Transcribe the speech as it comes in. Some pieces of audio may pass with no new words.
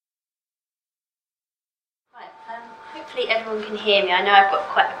hopefully everyone can hear me. I know I've got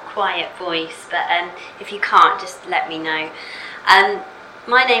quite a quiet voice, but if you can't, just let me know.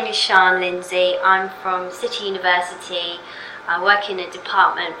 My name is Lindsay. I'm from City University. I work in a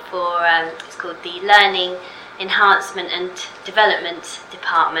department for, it's called the Learning Enhancement and Development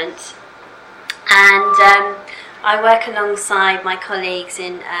Department. And I work alongside my colleagues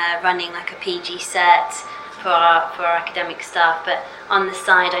in running like a PG cert for our academic staff, but on the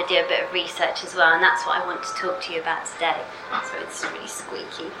side I do a bit of research as well, and that's what I want to talk to you about today. So it's really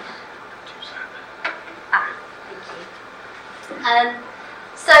squeaky. Thank you.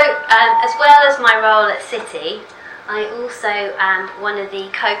 As well as my role at City, I also am one of the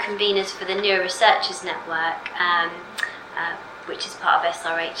co-conveners for the Neuroresearchers Network, which is part of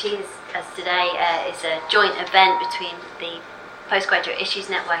SRHE, as today is a joint event between the Postgraduate Issues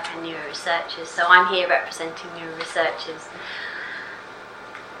Network and Neuroresearchers. So I'm here representing neuroresearchers.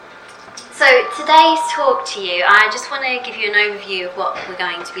 So today's talk to you, I just want to give you an overview of what we're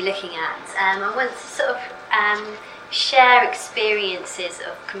going to be looking at. I want to sort of share experiences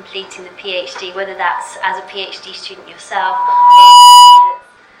of completing the PhD, whether that's as a PhD student yourself or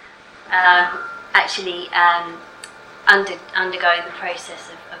actually undergoing the process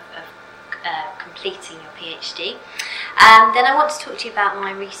of completing your PhD. Then I want to talk to you about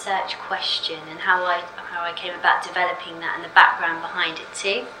my research question and how I came about developing that and the background behind it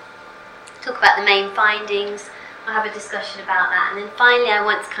too. Talk about the main findings. I'll have a discussion about that, and then finally I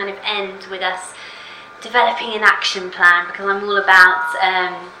want to kind of end with us developing an action plan, because I'm all about,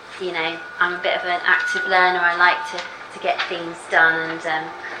 I'm a bit of an active learner. I like to get things done, and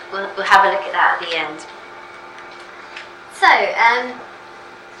we'll have a look at that at the end. So,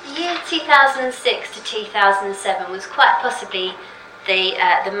 the year 2006 to 2007 was quite possibly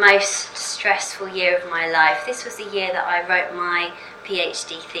the most stressful year of my life. This was the year that I wrote my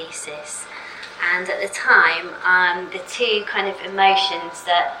PhD thesis, and at the time, the two kind of emotions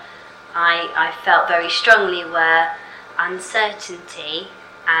that I felt very strongly were uncertainty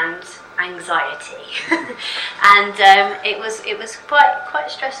and anxiety, and it was quite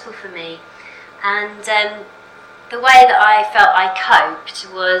stressful for me. And the way that I felt I coped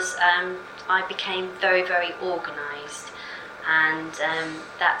was I became very, very organised, and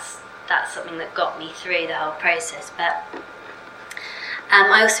that's something that got me through the whole process. But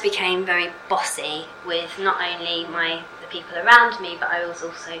I also became very bossy with not only the people around me, but I was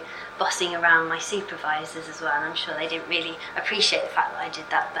also bossing around my supervisors as well, and I'm sure they didn't really appreciate the fact that I did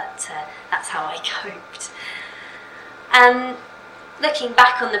that, but that's how I coped. Looking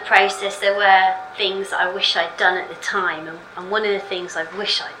back on the process, there were things I wish I'd done at the time, and one of the things I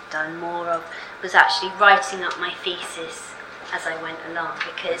wish I'd done more of was actually writing up my thesis as I went along,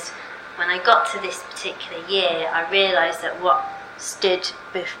 because when I got to this particular year, I realised that what stood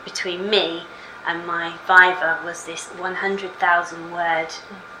between me and my Viva was this 100,000 word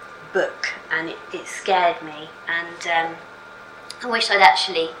book, and it scared me, and I wish I'd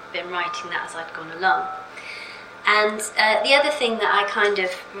actually been writing that as I'd gone along. And the other thing that I kind of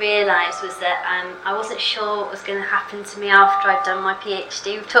realised was that I wasn't sure what was going to happen to me after I'd done my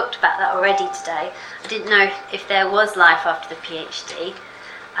PhD. We've talked about that already today. I didn't know if there was life after the PhD.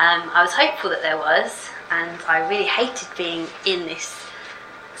 I was hopeful that there was, and I really hated being in this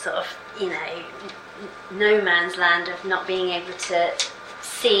sort of, no man's land of not being able to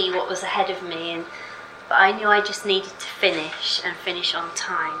see what was ahead of me. But I knew I just needed to finish on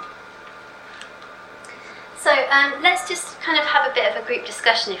time. So let's just kind of have a bit of a group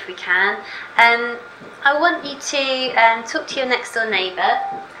discussion if we can. I want you to talk to your next door neighbour,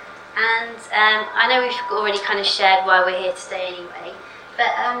 and I know we've already kind of shared why we're here today anyway, but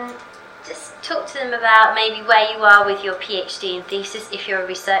just talk to them about maybe where you are with your PhD and thesis if you're a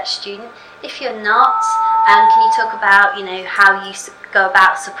research student. If you're not, can you talk about how you go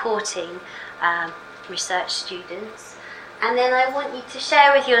about supporting research students? And then I want you to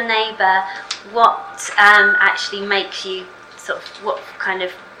share with your neighbour what actually makes you what kind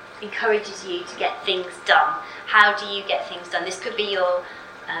of encourages you to get things done. How do you get things done? This could be your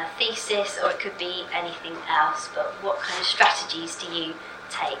thesis, or it could be anything else, but what kind of strategies do you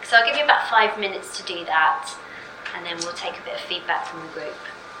take? So I'll give you about 5 minutes to do that, and then we'll take a bit of feedback from the group.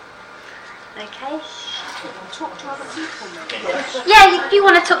 Okay? Talk to other people, maybe. Yeah, if you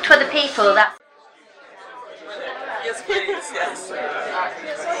want to talk to other people, that's... Yes, please, yes.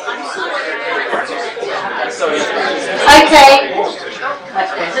 Okay.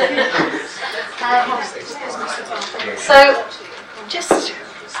 So, just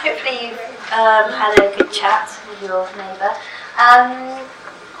hopefully you've had a good chat with your neighbour.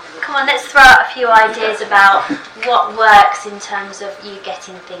 Come on, let's throw out a few ideas about what works in terms of you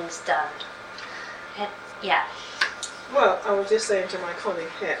getting things done. Yeah. Well, I was just saying to my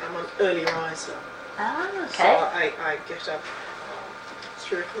colleague here, I'm an early riser. Ah, So okay. I get up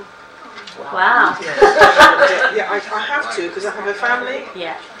 3 o'clock. Wow. Yeah, I have to because I have a family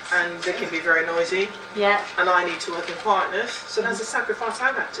Yeah. and they can be very noisy Yeah. and I need to work in quietness. So that's a sacrifice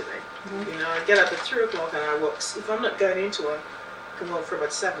I've had to make. You know, I get up at 3 o'clock and I work. If I'm not going into work, I can work for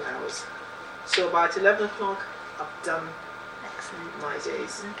about 7 hours. So by 11 o'clock, I've done Excellent. my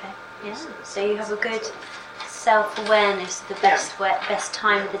days. Okay. Yeah. So you have a good self-awareness of the best best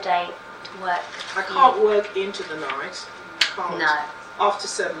time of the day to work. I can't work into the night. Can't. No. After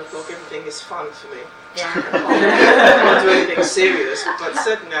 7 o'clock, everything is fun for me. Yeah. I can't do anything serious, but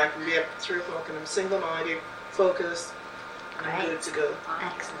certainly I can be up at 3 o'clock and I'm single-minded, focused, and I'm good to go.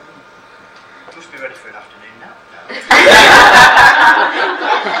 Excellent. You must be ready for an afternoon nap now.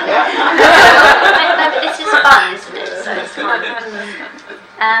 No, but this is fun, isn't it? So it's fun.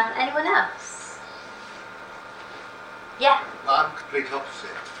 Anyone else? Yeah. Well, I'm complete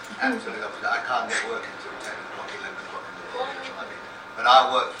opposite. Absolutely opposite. I can't get work until 10 o'clock, 11 o'clock in the morning. I mean, but I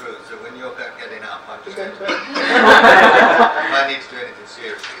work through it, so when you're getting up, I'm just going to If I need to do anything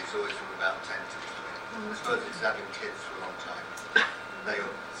seriously, it's always from about 10 to 3. I suppose it's having kids for a long time. They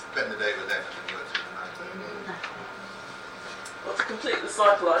spend the day with them and then work through the night. Well, to complete the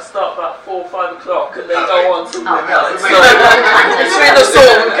cycle, I start about 4 or 5 o'clock and then go on till midnight. Oh, So between us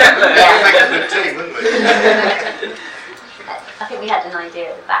all, we'll get there. We'll make a good team, wouldn't we? I think we had an idea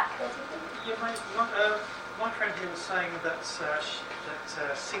at the back. Yeah, my friend here was saying that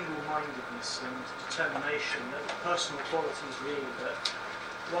single-mindedness and determination, that personal qualities really, that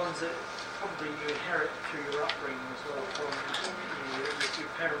ones that probably you inherit through your upbringing as well from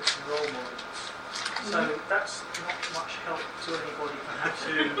your parents and role models. So that's not much help to anybody perhaps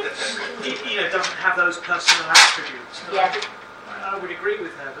who doesn't have those personal attributes. But Yeah. I would agree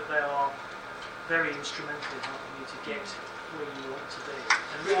with her that they are very instrumental in helping you to get where you want to be,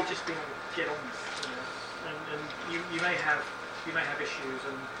 and really just being able to get on with it. And you may have issues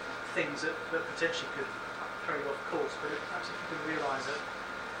and things that potentially could throw you off course, but perhaps if you can realise that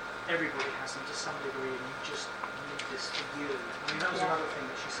everybody has them to some degree, and you just need this for you. I mean, that was another thing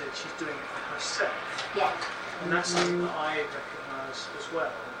that she said. She's doing it for herself, Yeah. and that's something that I recognise as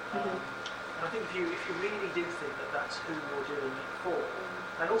well. And I think if you really do think that that's who you're doing it for,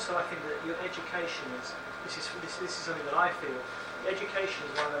 and also I think that your education is this is something that I feel. Education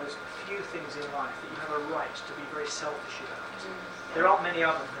is one of those few things in life that you have a right to be very selfish about. There aren't many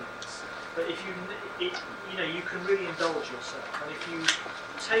other things, but if you can really indulge yourself, and if you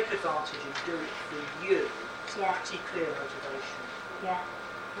take advantage and do it for you, it's a pretty clear motivation. Yeah.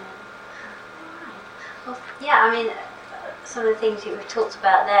 Well, yeah, I mean, some of the things that we've talked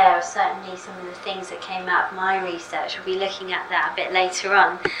about there are certainly some of the things that came out of my research. We'll be looking at that a bit later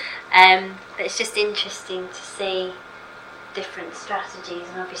on. But it's just interesting to see different strategies,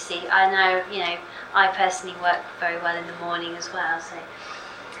 and obviously I know, I personally work very well in the morning as well.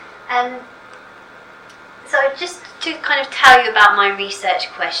 So just to kind of tell you about my research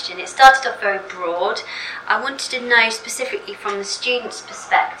question, it started off very broad. I wanted to know specifically from the student's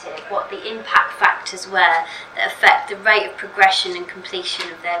perspective what the impact factors were that affect the rate of progression and completion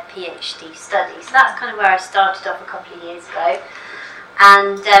of their PhD study. So that's kind of where I started off a couple of years ago.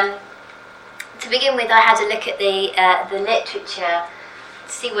 And to begin with, I had a look at the literature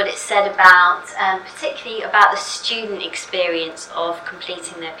to see what it said about, particularly about the student experience of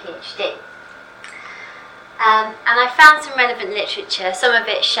completing their PhD. And I found some relevant literature. Some of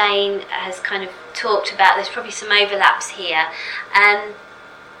it Shane has kind of talked about. There's probably some overlaps here.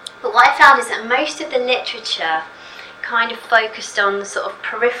 But what I found is that most of the literature kind of focused on the sort of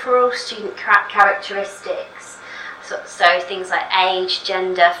peripheral student characteristics. So things like age,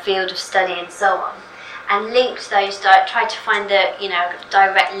 gender, field of study, and so on, and linked those. Tried to find the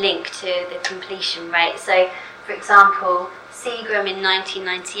direct link to the completion rate. So, for example, Seagram in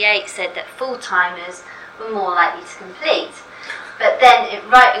 1998 said that full-timers were more likely to complete, but then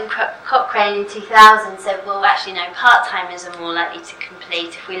Wright and Cochrane in 2000 said, well, actually no, part-timers are more likely to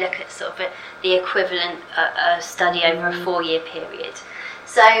complete if we look at sort of the equivalent study over a 4-year period.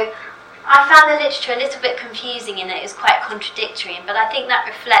 So I found the literature a little bit confusing in that it was quite contradictory, but I think that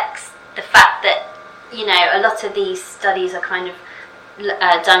reflects the fact that, a lot of these studies are kind of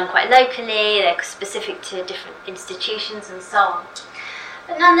done quite locally, they're specific to different institutions and so on.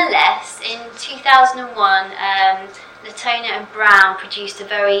 But nonetheless, in 2001, Latona and Brown produced a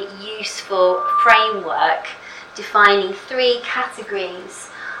very useful framework defining 3 categories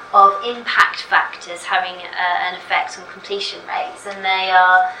of impact factors having an effect on completion rates, and they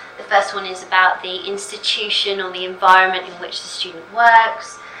are, the first one is about the institution or the environment in which the student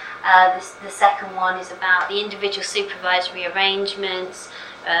works, The second one is about the individual supervisory arrangements,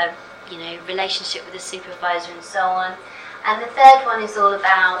 relationship with the supervisor and so on. And the third one is all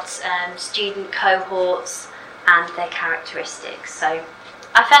about student cohorts and their characteristics. So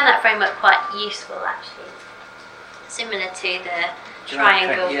I found that framework quite useful, actually. Similar to the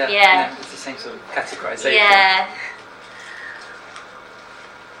triangle. Yeah, it's the same sort of categorization. Yeah.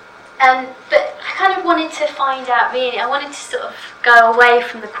 But I kind of wanted to find out, really, I wanted to sort of go away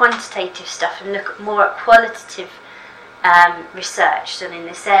from the quantitative stuff and look more at qualitative research done in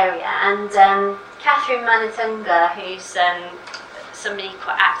this area. And Catherine Manatunga, who's somebody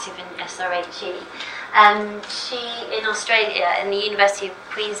quite active in SRHE, she in Australia, in the University of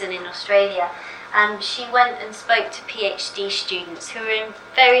Queensland in Australia, she went and spoke to PhD students who were in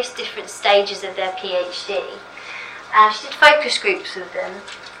various different stages of their PhD. She did focus groups with them,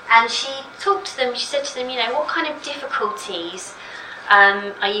 and she talked to them. She said to them, what kind of difficulties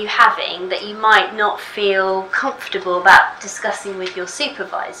are you having that you might not feel comfortable about discussing with your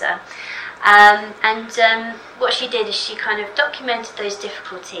supervisor? What she did is she kind of documented those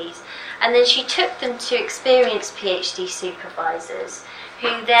difficulties, and then she took them to experienced PhD supervisors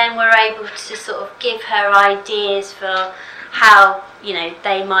who then were able to sort of give her ideas for how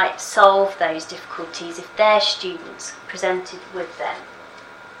they might solve those difficulties if their students presented with them.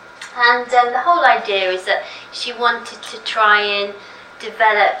 And the whole idea is that she wanted to try and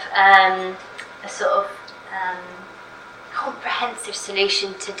develop a sort of comprehensive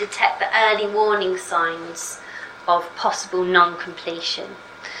solution to detect the early warning signs of possible non-completion.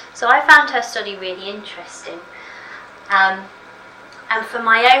 So I found her study really interesting. And for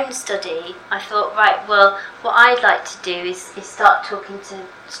my own study, I thought, right, well, what I'd like to do is start talking to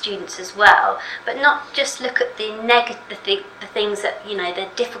students as well, but not just look at the things that, the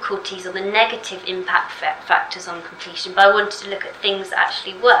difficulties or the negative impact factors on completion, but I wanted to look at things that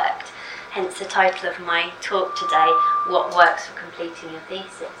actually worked, hence the title of my talk today, What Works for Completing Your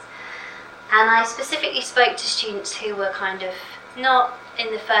Thesis. And I specifically spoke to students who were kind of not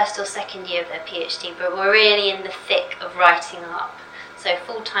in the first or second year of their PhD, but were really in the thick of writing up. So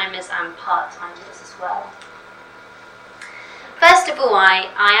full-timers and part-timers as well. First of all, I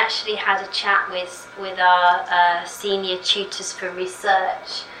actually had a chat with our senior tutors for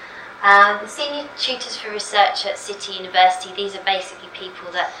research. The senior tutors for research at City University, these are basically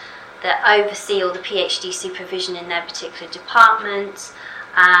people that oversee all the PhD supervision in their particular departments.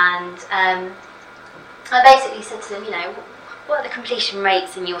 And I basically said to them, what are the completion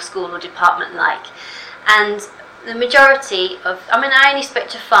rates in your school or department like? And the majority of, I only spoke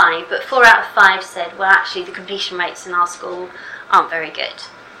to 5, but 4 out of 5 said, well, actually, the completion rates in our school aren't very good.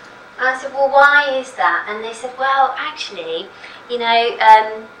 And I said, well, why is that? And they said, well, actually,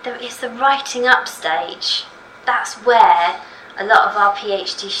 it's the writing up stage. That's where a lot of our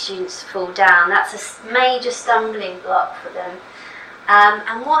PhD students fall down. That's a major stumbling block for them.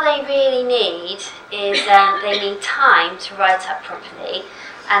 And what they really need is they need time to write up properly,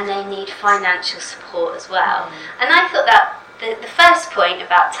 and they need financial support as well. And I thought that the first point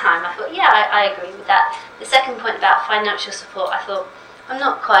about time, I thought, yeah, I agree with that. The second point about financial support, I thought, I'm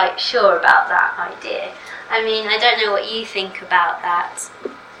not quite sure about that idea. I don't know what you think about that,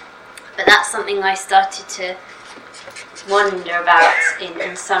 but that's something I started to wonder about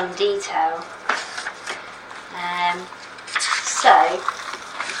in some detail.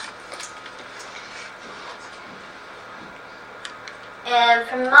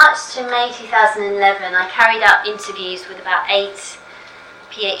 From March to May 2011, I carried out interviews with about 8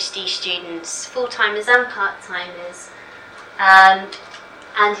 PhD students, full-timers and part-timers,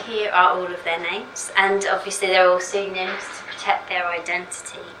 and here are all of their names, and obviously they're all pseudonyms to protect their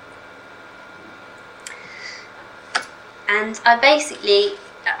identity. And I basically,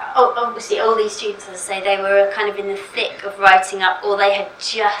 obviously all these students, as I say, they were kind of in the thick of writing up, or they had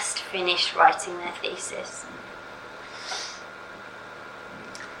just finished writing their thesis.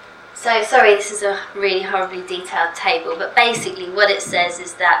 So, sorry, this is a really horribly detailed table, but basically what it says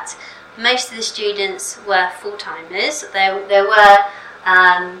is that most of the students were full-timers. There were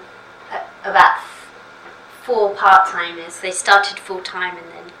about 4 part-timers. They started full-time and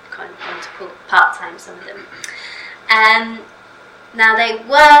then kind of went to part-time, some of them. Now, they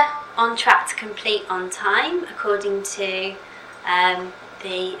were on track to complete on time, according to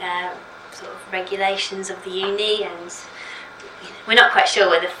the sort of regulations of the uni, and we're not quite sure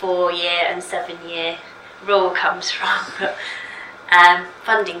where the 4-year and 7-year rule comes from, but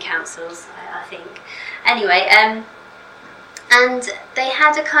funding councils, I think. Anyway, and they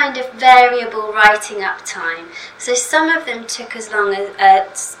had a kind of variable writing up time. So some of them took as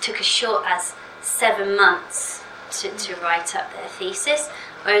short as 7 months to write up their thesis.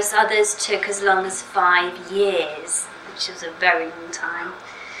 whereas others took as long as 5 years, which was a very long time.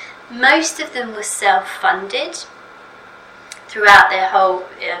 Most of them were self-funded throughout their whole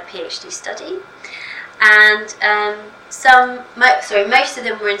PhD study, and most of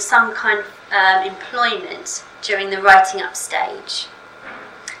them were in some kind of employment during the writing up stage.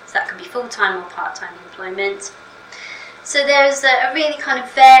 So that could be full-time or part-time employment. So there's a really kind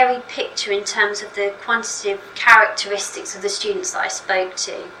of varied picture in terms of the quantitative characteristics of the students that I spoke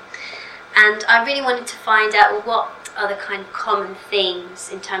to. And I really wanted to find out, well, what are the kind of common themes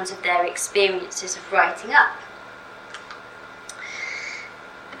in terms of their experiences of writing up,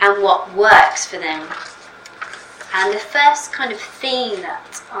 and what works for them. And the first kind of theme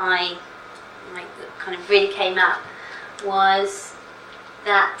that I kind of really came out was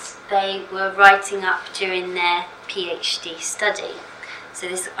that they were writing up during their PhD study. So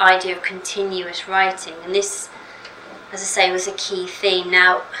this idea of continuous writing, and this, as I say, was a key theme.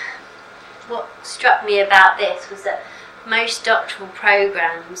 Now, what struck me about this was that most doctoral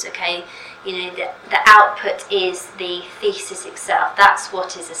programs, the output is the thesis itself. That's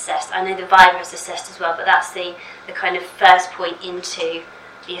what is assessed. I know the Viva is assessed as well, but that's the kind of first point into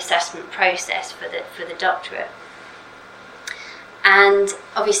the assessment process for the doctorate. And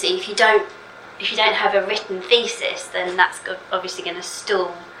obviously, if you don't have a written thesis, then that's obviously going to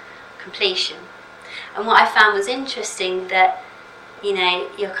stall completion. And what I found was interesting that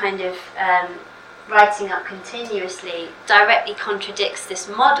you're kind of writing up continuously directly contradicts this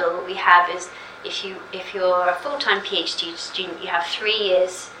model that we have. Is if you're a full-time PhD student, you have 3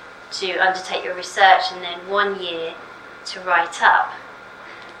 years to undertake your research and then 1 year to write up.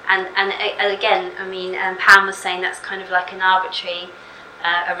 And again, Pam was saying that's kind of like an arbitrary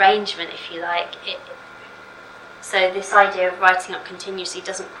arrangement, if you like. So this idea of writing up continuously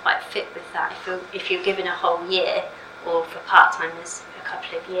doesn't quite fit with that. If you're given a whole year, or for part-timers a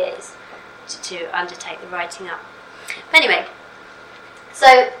couple of years, to undertake the writing up. But anyway,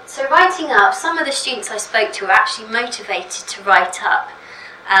 so writing up, some of the students I spoke to were actually motivated to write up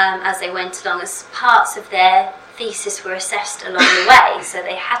as they went along, as parts of their thesis were assessed along the way, so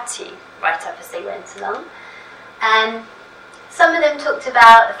they had to write up as they went along. And some of them talked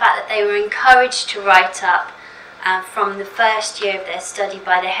about the fact that they were encouraged to write up from the first year of their study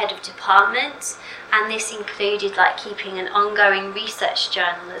by their head of department, and this included keeping an ongoing research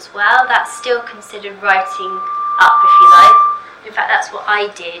journal as well. That's still considered writing up, if you like. In fact, that's what I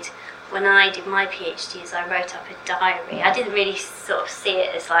did when I did my PhD, is I wrote up a diary. I didn't really sort of see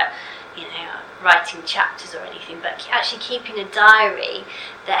it as writing chapters or anything, but actually keeping a diary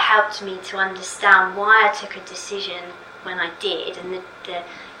that helped me to understand why I took a decision when I did, and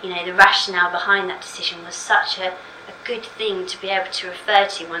the rationale behind that decision was such a good thing to be able to refer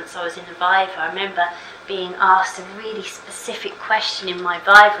to once I was in the Viva. I remember being asked a really specific question in my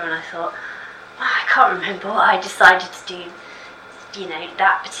Viva, and I thought, I can't remember why I decided to do,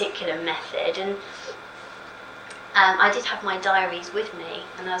 that particular method. And I did have my diaries with me,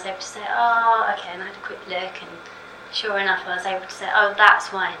 and I was able to say, okay, and I had a quick look, and sure enough, I was able to say,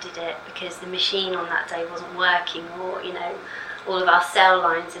 that's why I did it, because the machine on that day wasn't working, or, all of our cell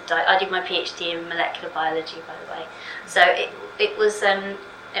lines had died. I did my PhD in molecular biology, by the way. So it was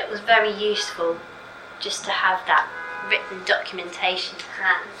very useful just to have that written documentation to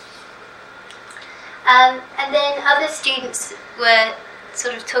hand. And then other students were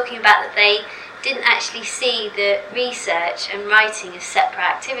sort of talking about that they didn't actually see the research and writing as separate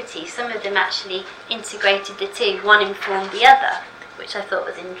activities. Some of them actually integrated the two. One informed the other, which I thought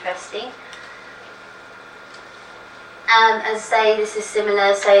was interesting. As I say, this is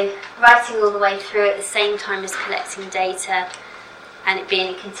similar, so writing all the way through at the same time as collecting data, and it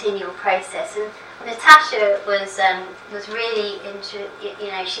being a continual process. And Natasha was really into,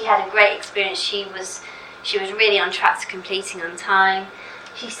 she had a great experience. She was really on track to completing on time.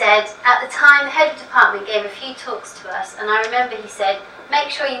 She said, at the time, the head of department gave a few talks to us, and I remember he said, make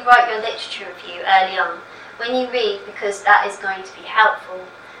sure you write your literature review early on when you read, because that is going to be helpful.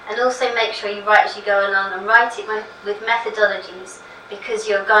 And also make sure you write as you go along, and write it with methodologies, because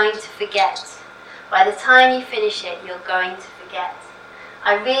you're going to forget. By the time you finish it, you're going to forget.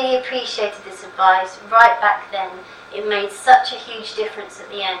 I really appreciated this advice right back then. It made such a huge difference at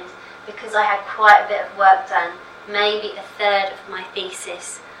the end, because I had quite a bit of work done, maybe a third of my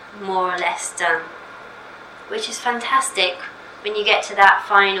thesis more or less done. Which is fantastic when you get to that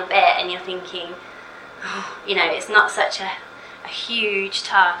final bit and you're thinking, it's not such a huge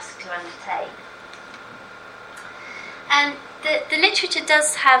task to undertake. And the literature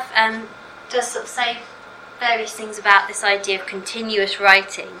does have does sort of say various things about this idea of continuous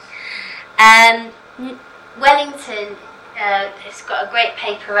writing. Wellington has got a great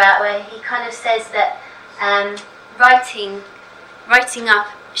paper out where he kind of says that writing up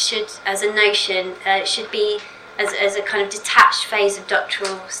should, as a notion, should be, as a kind of detached phase of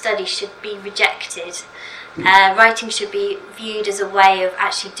doctoral study, should be rejected. Writing should be viewed as a way of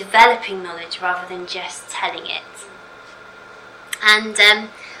actually developing knowledge rather than just telling it. And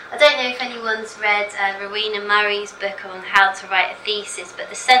I don't know if anyone's read Rowena Murray's book on how to write a thesis, but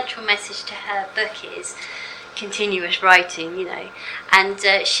the central message to her book is continuous writing, you know, and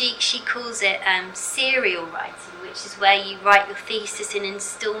she calls it serial writing, which is where you write your thesis in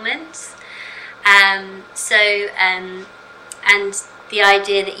instalments. And the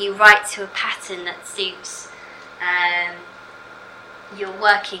idea that you write to a pattern that suits your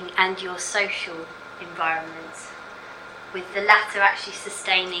working and your social environment, with the latter actually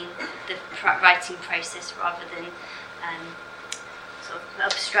sustaining the writing process rather than sort of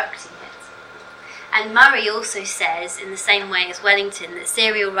obstructing it. And Murray also says, in the same way as Wellington, that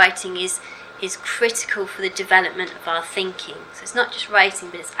serial writing is critical for the development of our thinking. So it's not just writing,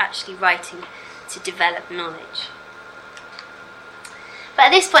 but it's actually writing to develop knowledge. But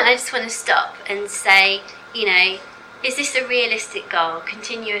at this point, I just want to stop and say, you know, is this a realistic goal?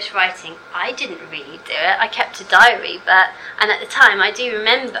 Continuous writing? I didn't really do it. I kept a diary, and at the time, I do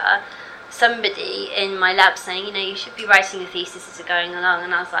remember somebody in my lab saying, you know, you should be writing a thesis as you're going along,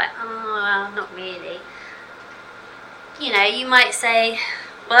 and I was like, oh, well, not really. You know, you might say,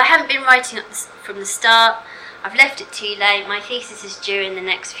 well, I haven't been writing up from the start. I've left it too late. My thesis is due in the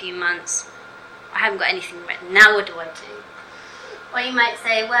next few months. I haven't got anything written. Now what do I do? Or you might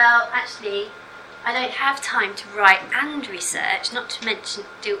say, well, actually, I don't have time to write and research, not to mention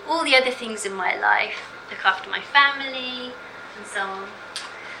do all the other things in my life, look after my family, and so on.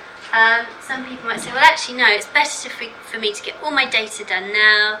 Some people might say, well, actually, no, it's better for me to get all my data done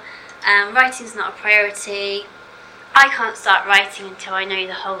now. Writing's not a priority. I can't start writing until I know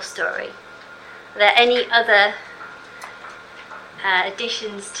the whole story. Are there any other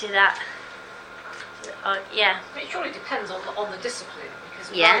additions to that? Yeah. It surely depends on the discipline,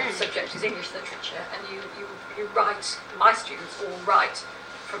 because Yeah. my subject is English literature, and you write, my students all write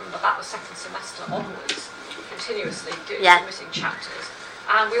from about the second semester onwards, continuously submitting chapters.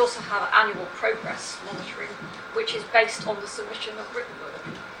 And we also have annual progress monitoring, which is based on the submission of written work.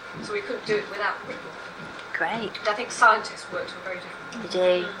 So we couldn't do it without written work. Great. I think scientists work to a very different You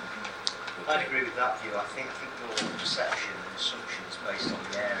do. I'd agree with that view. I think your perception and assumptions based on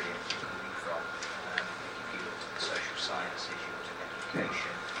the area you're coming from. If you looked at the social sciences, you looked at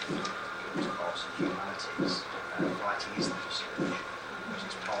education, you looked at arts and humanities, writing isn't research, because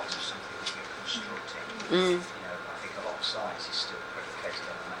it's part of something that you're constructing. You know, I think a lot of science is still predicated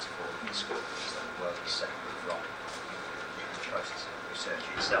on the metaphor of discoveries that the world is separate from the process of research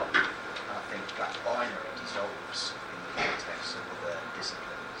itself. And I think that binary dissolves in the context of other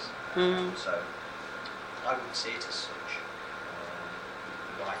disciplines. So I wouldn't see it as such.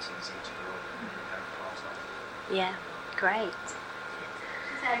 Writing is integral and an inherent part of it. Yeah, great.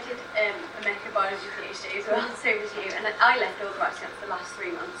 So I did a microbiology PhD as well, so was you, and I left all the writing up for the last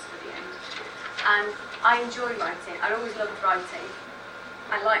 3 months at the end. And I enjoy writing. I always loved writing.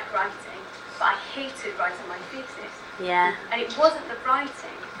 I like writing, but I hated writing my thesis. Yeah. And it wasn't the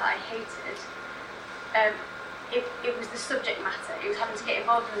writing that I hated. It was the subject matter. It was having to get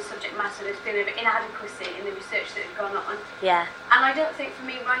involved in the subject matter. There's been an inadequacy in the research that had gone on. Yeah. And I don't think for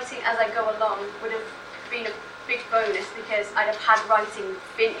me writing as I go along would have been a big bonus because I'd have had writing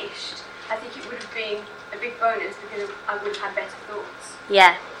finished. I think it would have been a big bonus because I would have had better thoughts.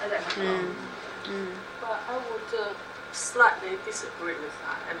 Yeah. As I went along. But I would slightly disagree with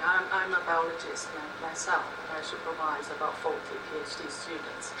that. And I'm a biologist myself. I supervise about 40 PhD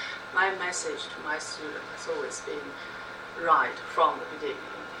students. My message to my students has always been right from the beginning.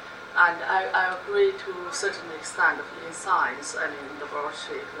 And I agree to a certain extent in science and in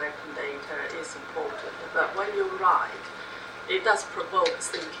laboratory collecting data is important. But when you write, it does provoke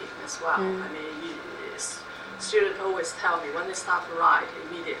thinking as well. I mean, students always tell me when they start to write,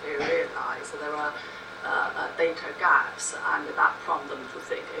 immediately realize there are data gaps, and that prompts them to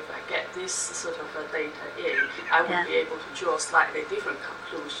think, if I get this sort of data in, I will be able to draw a slightly different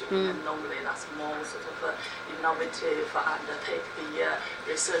conclusion. And normally that's more sort of innovative and take the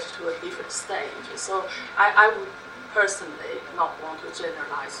research to a different stage. So I would personally not want to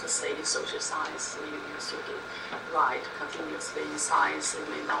generalize to say in social science you should write continuously. In science it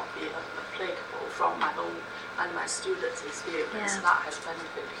may not be applicable from my own and my students' experience. That has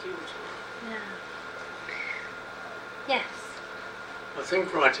benefited hugely. Yes. I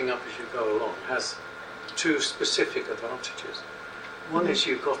think writing up as you go along has two specific advantages. One is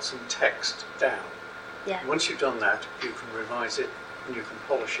you've got some text down, Yeah. Once you've done that, you can revise it and you can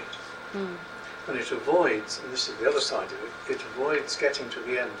polish it. Mm. And it avoids, and this is the other side of it, it avoids getting to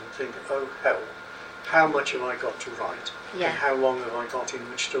the end and thinking, oh hell, how much have I got to write? Yeah. And how long have I got in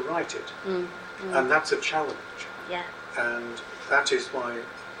which to write it? Mm. Mm. And that's a challenge. Yeah. And that is why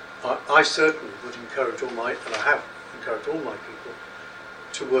I certainly would encourage and I have encouraged all my people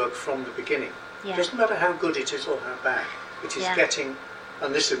to work from the beginning. Yeah. It doesn't matter how good it is or how bad. It is getting,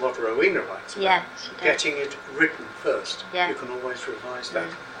 and this is what Rowena writes about, Yeah, she does. getting it written first. Yeah. You can always revise that.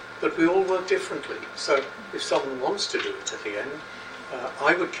 But we all work differently. So if someone wants to do it at the end,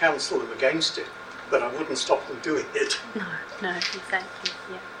 I would counsel them against it, but I wouldn't stop them doing it. No, exactly.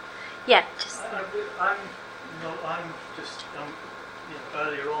 Yeah, just. I'm just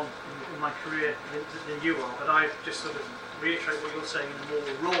earlier on in my career than you are, but I just sort of reiterate what you're saying in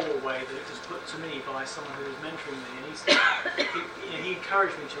a more raw way that it was put to me by someone who was mentoring me, and he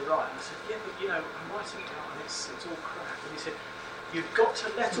encouraged me to write. And I said, yeah, but I'm writing it out and it's all crap. And he said, you've got to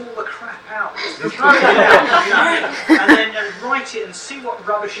let all the crap out, and then write it and see what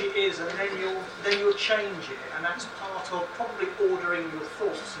rubbish it is, and then you'll change it, and that's part of probably ordering your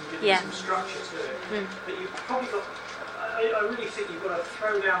thoughts and giving some structure to it. But you've probably got. I really think you've got to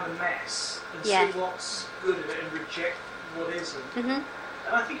throw down the mess and see what's good in it and reject what isn't. And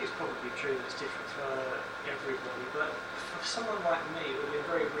I think it's probably true that it's different for everybody, but for someone like me, it would have been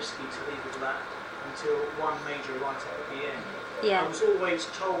very risky to leave it that until one major write-up at the end. I was always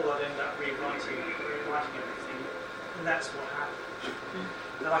told I'd end up rewriting everything, and that's what happened.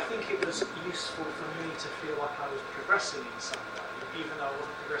 And I think it was useful for me to feel like I was progressing in some way, even though I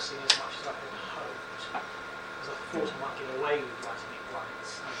wasn't progressing as much as I had hoped, because I thought I might get away with writing it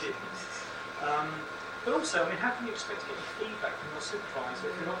once. I didn't. But also, how can you expect to get any feedback from your supervisor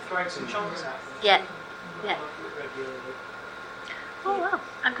if you're not throwing some chunks at them? Yeah. Regularly. Oh well,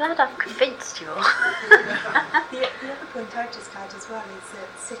 I'm glad I've convinced you all. The other point I just had as well is that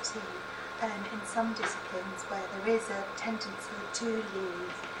sitting in some disciplines where there is a tendency to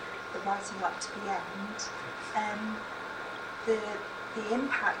leave the writing up to the end, the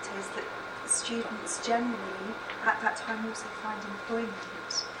impact is that students generally at that time also find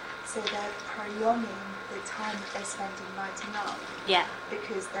employment, so they're prolonging the time that they spend in writing up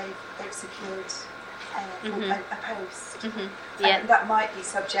because they've secured a post. That might be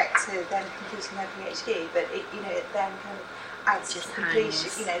subject to them completing their PhD, but it then kind of adds to completion,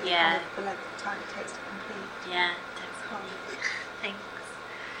 the kind of the length of time it takes to complete. Yeah, definitely. Thanks.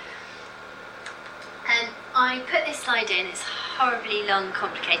 I put this slide in. It's horribly long and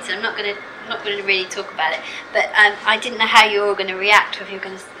complicated. I'm not going to really talk about it, but I didn't know how you were all going to react, whether you were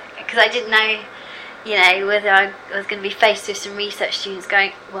going to, because I didn't know, whether I was going to be faced with some research students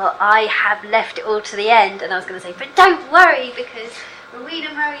going, well, I have left it all to the end, and I was going to say, but don't worry, because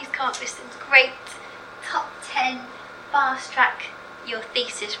Rowena Murray's come up with some great top 10 fast track your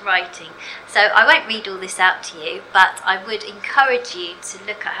thesis writing. So I won't read all this out to you, but I would encourage you to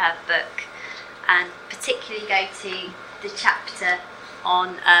look at her book and particularly go to the chapter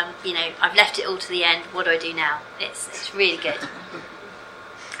on, I've left it all to the end, what do I do now? It's really good.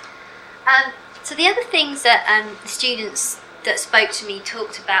 So the other things that the students that spoke to me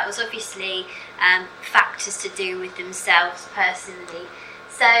talked about was obviously factors to do with themselves personally.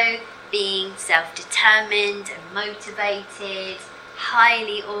 So being self-determined and motivated,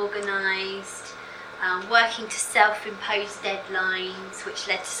 highly organised, working to self-imposed deadlines which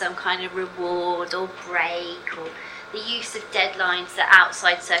led to some kind of reward or break, or the use of deadlines that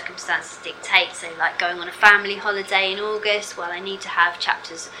outside circumstances dictate, so like going on a family holiday in August, well, I need to have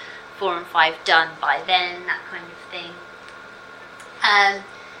chapters 4 and 5 done by then, that kind of thing.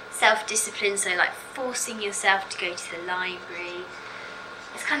 Self-discipline, so like forcing yourself to go to the library.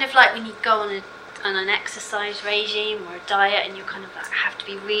 It's kind of like when you go on an exercise regime or a diet, and you kind of like have to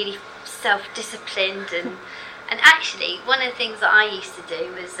be really self-disciplined. And actually, one of the things that I used to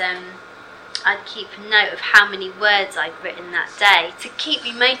do was I'd keep a note of how many words I'd written that day to keep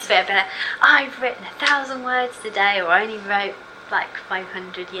me motivated. I'd be like, I've written 1,000 words today, or I only wrote like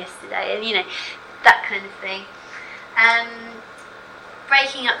 500 yesterday, and that kind of thing.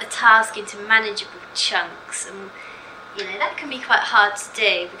 Breaking up the task into manageable chunks, and that can be quite hard to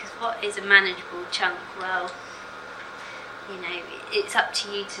do, because what is a manageable chunk? Well, it's up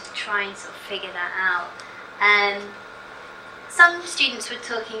to you to try and sort of figure that out. Some students were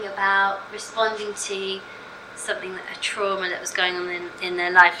talking about responding to something, a trauma that was going on in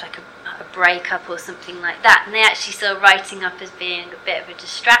their life, like a breakup or something like that, and they actually saw writing up as being a bit of a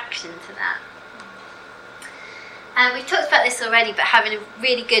distraction to that. And we've talked about this already, but having a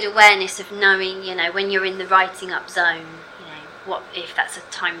really good awareness of knowing, when you're in the writing up zone, what if that's a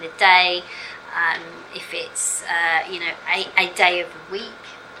time of the day, if it's a day of the week,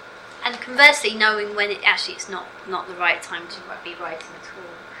 and conversely knowing when it's not the right time to be writing at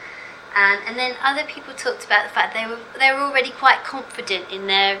all. And then other people talked about the fact they were already quite confident in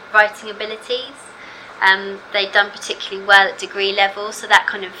their writing abilities. They'd done particularly well at degree level, so that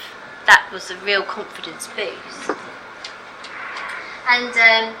was a real confidence boost. And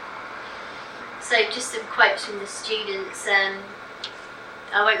so just some quotes from the students.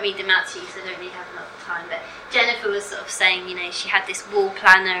 I won't read them out to you because I don't really have a lot of time, but Jennifer was sort of saying, she had this wall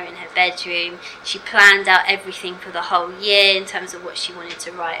planner in her bedroom. She planned out everything for the whole year in terms of what she wanted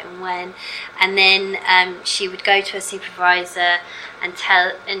to write and when. And then she would go to her supervisor and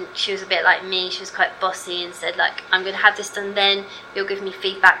she was a bit like me, she was quite bossy and said, like, I'm going to have this done then, you'll give me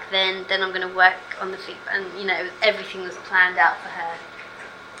feedback then I'm going to work on the feedback. And, everything was planned out for her.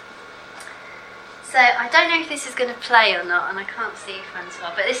 So I don't know if this is going to play or not, and I can't see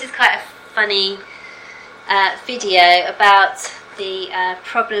Francois, but this is quite a funny video about the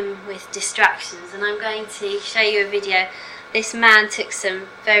problem with distractions, and I'm going to show you a video. This man took some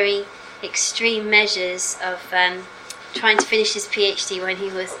very extreme measures of trying to finish his PhD when he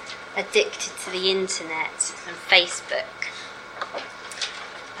was addicted to the internet and Facebook.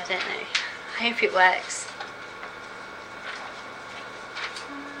 I don't know. I hope it works.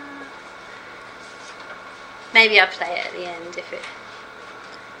 Maybe I'll play it at the end if it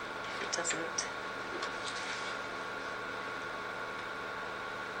doesn't.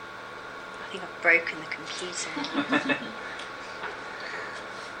 I think I've broken the computer.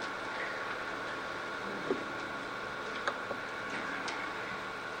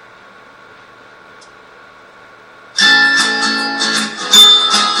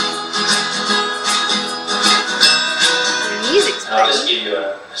 The music's playing. I'll just give you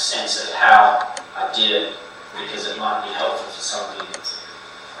a sense of how I did it, because it might be helpful for some of you.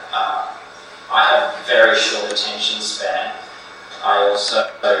 I have a very short attention span. I also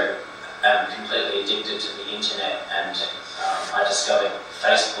am completely addicted to the internet, and I discovered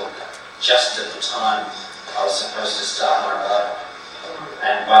Facebook just at the time I was supposed to start my write-up.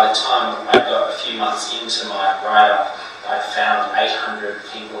 And by the time I got a few months into my write-up, I found 800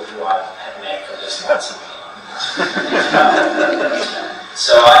 people who I had met at least once in my life.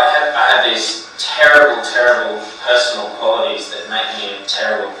 So I have these terrible personal qualities that make me a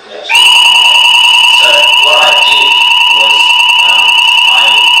terrible PhD. So what I did was I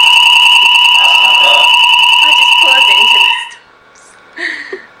asked my brother. I'll just pause it until it stops.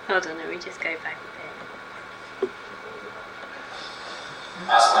 Hold on, let me just go back a bit.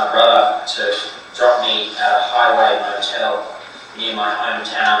 Asked my brother to drop me at a highway motel near my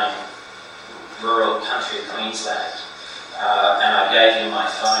hometown in rural country Queensland. And I gave him my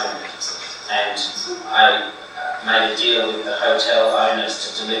phone, and I made a deal with the hotel owners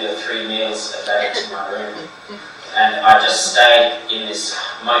to deliver 3 meals a day to my room. And I just stayed in this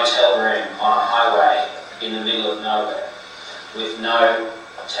motel room on a highway in the middle of nowhere with no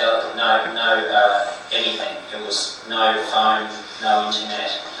anything. It was no phone, no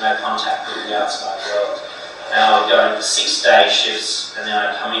internet, no contact with the outside world. And I would go into 6-day shifts, and then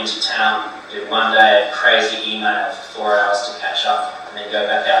I'd come into town, do one day a crazy email for 4 hours to catch up, and then go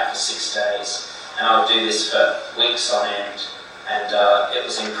back out for 6 days. And I would do this for weeks on end, and it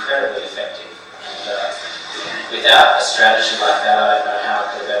was incredibly effective. And without a strategy like that, I don't know how I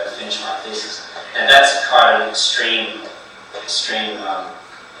could have ever finished my thesis. And that's quite an extreme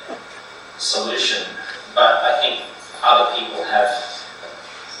solution, but I think other people have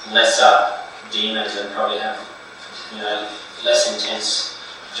lesser demons and probably have, less intense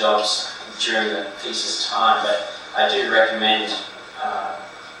jobs during the thesis time. But I do recommend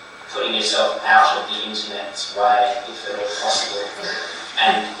putting yourself out of the internet's way if at all possible.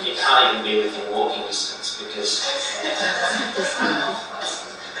 And you can't even be within walking distance because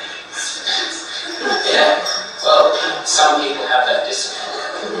some people have that discipline.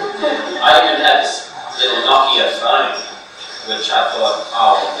 I even had this little Nokia phone, which I thought,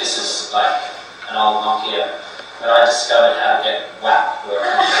 oh, this is like an old Nokia, but I discovered how to get WAP working.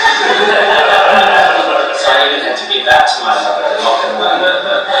 So I even had to give that to my mother and lock it away.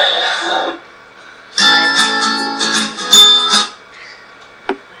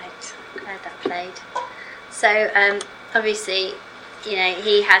 Right, glad that played. So obviously,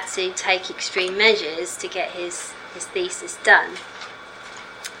 he had to take extreme measures to get his thesis done.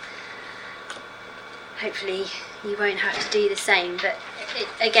 Hopefully you won't have to do the same, but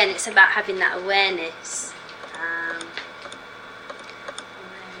again, it's about having that awareness.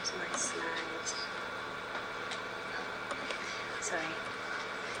 Where's my slide? Sorry.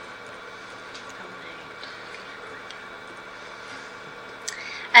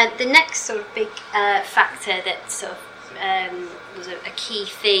 Oh The next sort of big factor that sort of was a key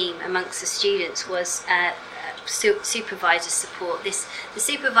theme amongst the students was supervisor support. The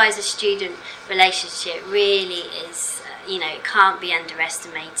supervisor-student relationship really is, it can't be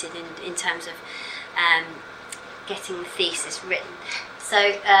underestimated in terms of getting the thesis written.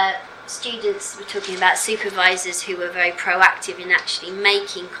 So students were talking about supervisors who were very proactive in actually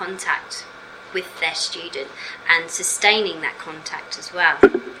making contact with their student and sustaining that contact as well.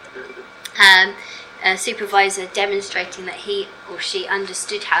 A supervisor demonstrating that he or she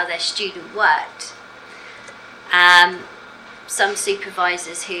understood how their student worked. Some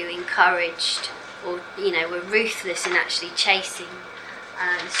supervisors who encouraged or were ruthless in actually chasing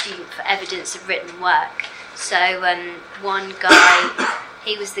the student for evidence of written work. So one guy,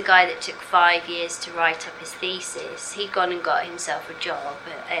 he was the guy that took 5 years to write up his thesis. He'd gone and got himself a job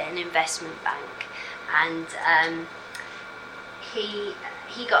at an investment bank, and he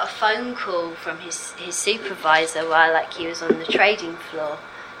got a phone call from his supervisor while he was on the trading floor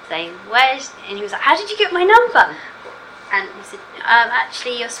saying, and he was like, how did you get my number? And he said,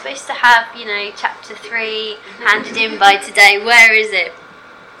 actually you're supposed to have, chapter 3 handed in by today, where is it?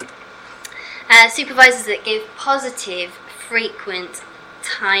 Supervisors that give positive, frequent,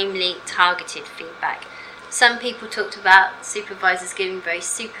 timely, targeted feedback. Some people talked about supervisors giving very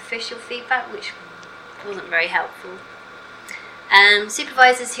superficial feedback, which wasn't very helpful.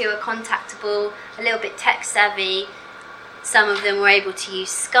 Supervisors who are contactable, a little bit tech savvy. Some of them were able to use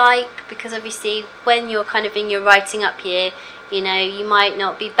Skype, because obviously when you're kind of in your writing up year, you might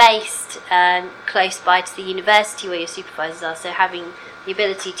not be based close by to the university where your supervisors are, so having the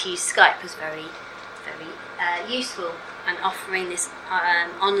ability to use Skype was very, very useful, and offering this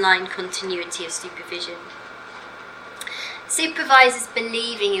online continuity of supervision. Supervisors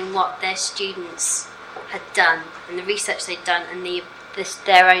believing in what their students had done and the research they'd done and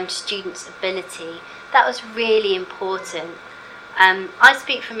their own students' ability, that was really important. I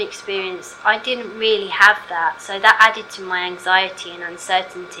speak from experience, I didn't really have that, so that added to my anxiety and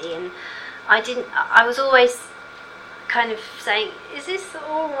uncertainty, and I was always kind of saying, is this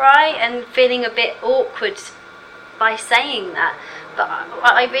all right, and feeling a bit awkward by saying that. But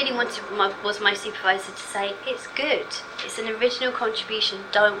I really wanted my supervisor to say, it's good, it's an original contribution,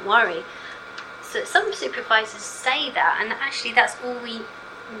 don't worry. So some supervisors say that, and actually that's all we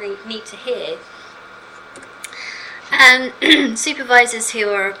need to hear. Supervisors who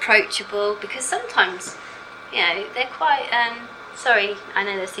are approachable, because sometimes, they're quite, sorry, I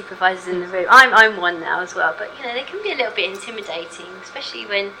know there's supervisors in the room, I'm one now as well, but they can be a little bit intimidating, especially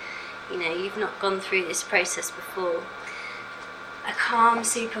when, you've not gone through this process before. A calm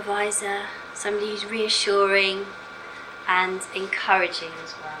supervisor, somebody who's reassuring and encouraging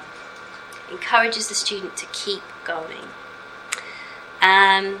as well. Encourages the student to keep going.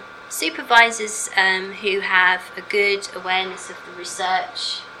 Supervisors who have a good awareness of the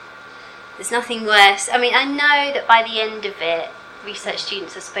research. There's nothing worse. I know that by the end of it, research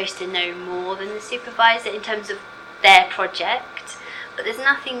students are supposed to know more than the supervisor in terms of their project, but there's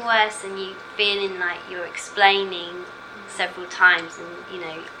nothing worse than you feeling like you're explaining several times and,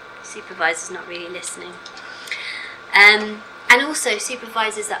 the supervisor's not really listening. And also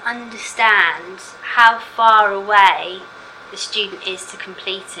supervisors that understand how far away the student is to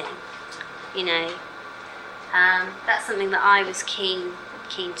completing. That's something that I was keen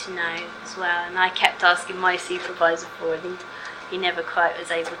to know as well, and I kept asking my supervisor for it, and he never quite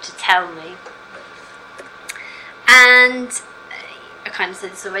was able to tell me. And I kind of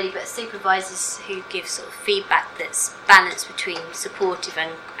said this already, but supervisors who give sort of feedback that's balanced between supportive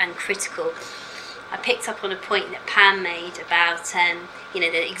and critical. I picked up on a point that Pam made about,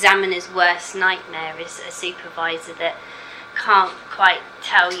 the examiner's worst nightmare is a supervisor that can't quite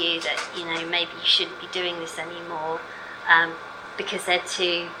tell you that, maybe you shouldn't be doing this anymore, because they're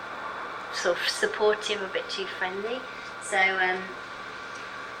too sort of supportive, a bit too friendly. So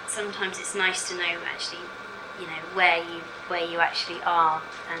sometimes it's nice to know actually, where you actually are,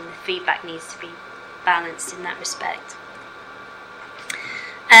 and the feedback needs to be balanced in that respect.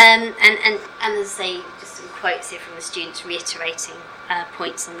 And as I say, just some quotes here from the students reiterating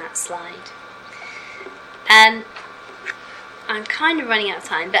points on that slide. I'm kind of running out of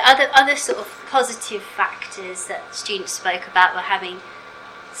time, but other sort of positive factors that students spoke about were having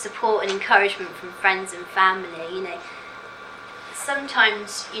support and encouragement from friends and family.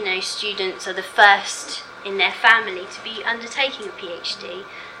 Sometimes, students are the first in their family to be undertaking a PhD,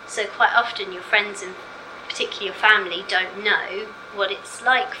 so quite often your friends and particularly your family don't know what it's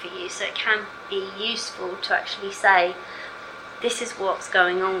like for you, so it can be useful to actually say, this is what's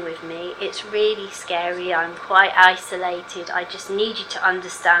going on with me. It's really scary. I'm quite isolated. I just need you to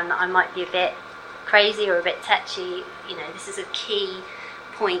understand that I might be a bit crazy or a bit touchy. You know, this is a key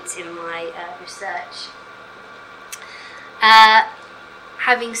point in my research.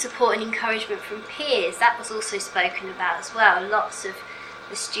 Having support and encouragement from peers, that was also spoken about as well. Lots of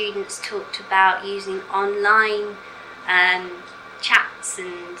the students talked about using online chats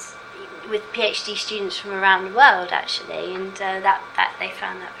and with PhD students from around the world actually, and that they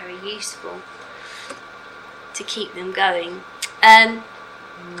found that very useful to keep them going.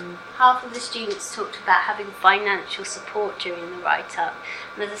 Half of the students talked about having financial support during the write-up,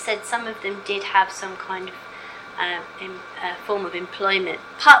 and as I said, some of them did have some kind of form of employment.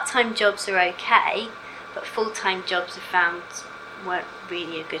 Part-time jobs are okay, but full-time jobs are found weren't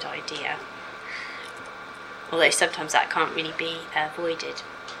really a good idea, although sometimes that can't really be avoided.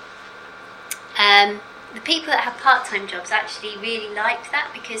 The people that have part-time jobs actually really liked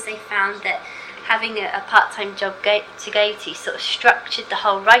that, because they found that having a part-time job to go to sort of structured the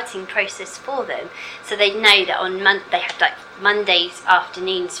whole writing process for them, so they'd know that on they had like Mondays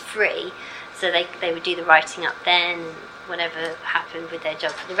afternoons free, so they would do the writing up then, whatever happened with their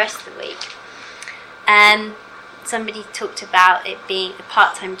job for the rest of the week. Somebody talked about it being a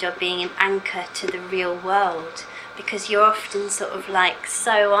part-time job being an anchor to the real world, because you're often sort of like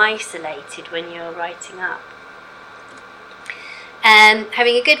so isolated when you're writing up.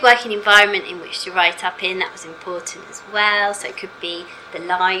 Having a good working environment in which to write up in, that was important as well. So it could be the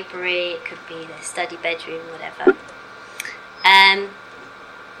library, it could be the study bedroom, whatever.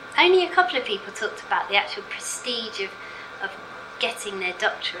 Only a couple of people talked about the actual prestige of getting their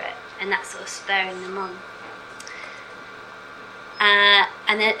doctorate and that sort of spurring them on.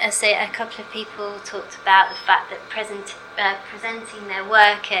 And then, I say, a couple of people talked about the fact that presenting their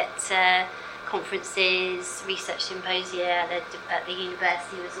work at conferences, research symposia at the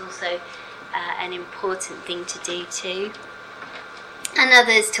university was also an important thing to do too. And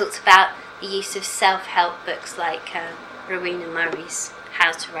others talked about the use of self-help books like Rowena Murray's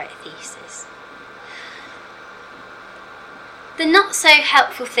How to Write a Thesis. The not so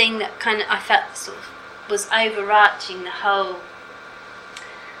helpful thing that kind of I felt sort of was overarching the whole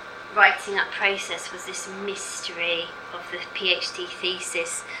writing up process was this mystery of the PhD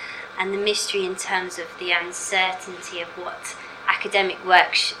thesis, and the mystery in terms of the uncertainty of what academic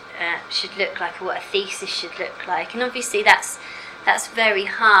work should look like, or what a thesis should look like. And obviously that's very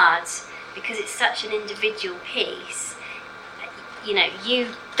hard, because it's such an individual piece. You know, you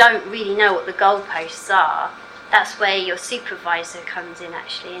don't really know what the goalposts are. That's where your supervisor comes in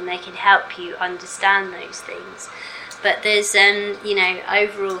actually, and they can help you understand those things. But there's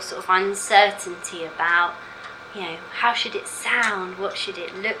overall sort of uncertainty about, how should it sound? What should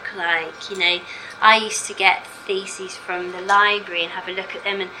it look like? I used to get theses from the library and have a look at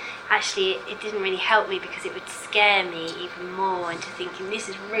them, and actually it didn't really help me, because it would scare me even more into thinking, this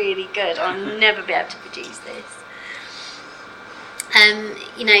is really good, I'll never be able to produce this.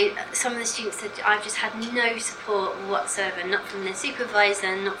 Some of the students said, I've just had no support whatsoever, not from their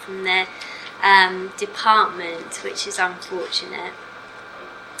supervisor, not from their department, which is unfortunate.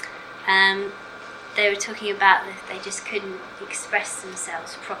 They were talking about that they just couldn't express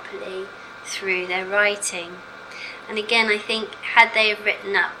themselves properly through their writing. And again, I think had they have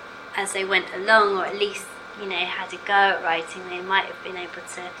written up as they went along, or at least had a go at writing, they might have been able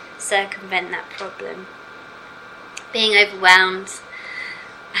to circumvent that problem. Being overwhelmed,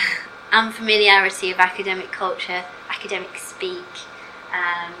 unfamiliarity of academic culture, academic speak,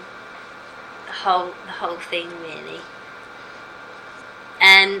 the whole thing really.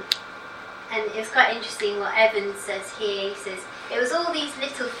 And it was quite interesting what Evan says here. He says, it was all these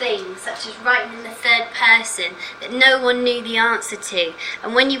little things, such as writing in the third person, that no one knew the answer to.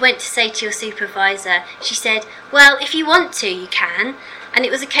 And when you went to say to your supervisor, she said, well, if you want to, you can. And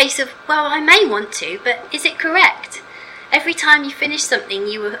it was a case of, well, I may want to, but is it correct? Every time you finished something,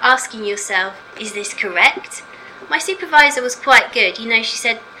 you were asking yourself, is this correct? My supervisor was quite good. She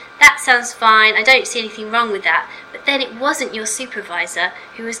said, that sounds fine, I don't see anything wrong with that. But then it wasn't your supervisor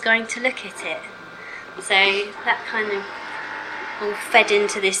who was going to look at it. So that kind of all fed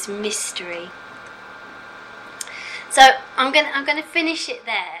into this mystery. So I'm going to finish it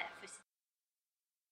there.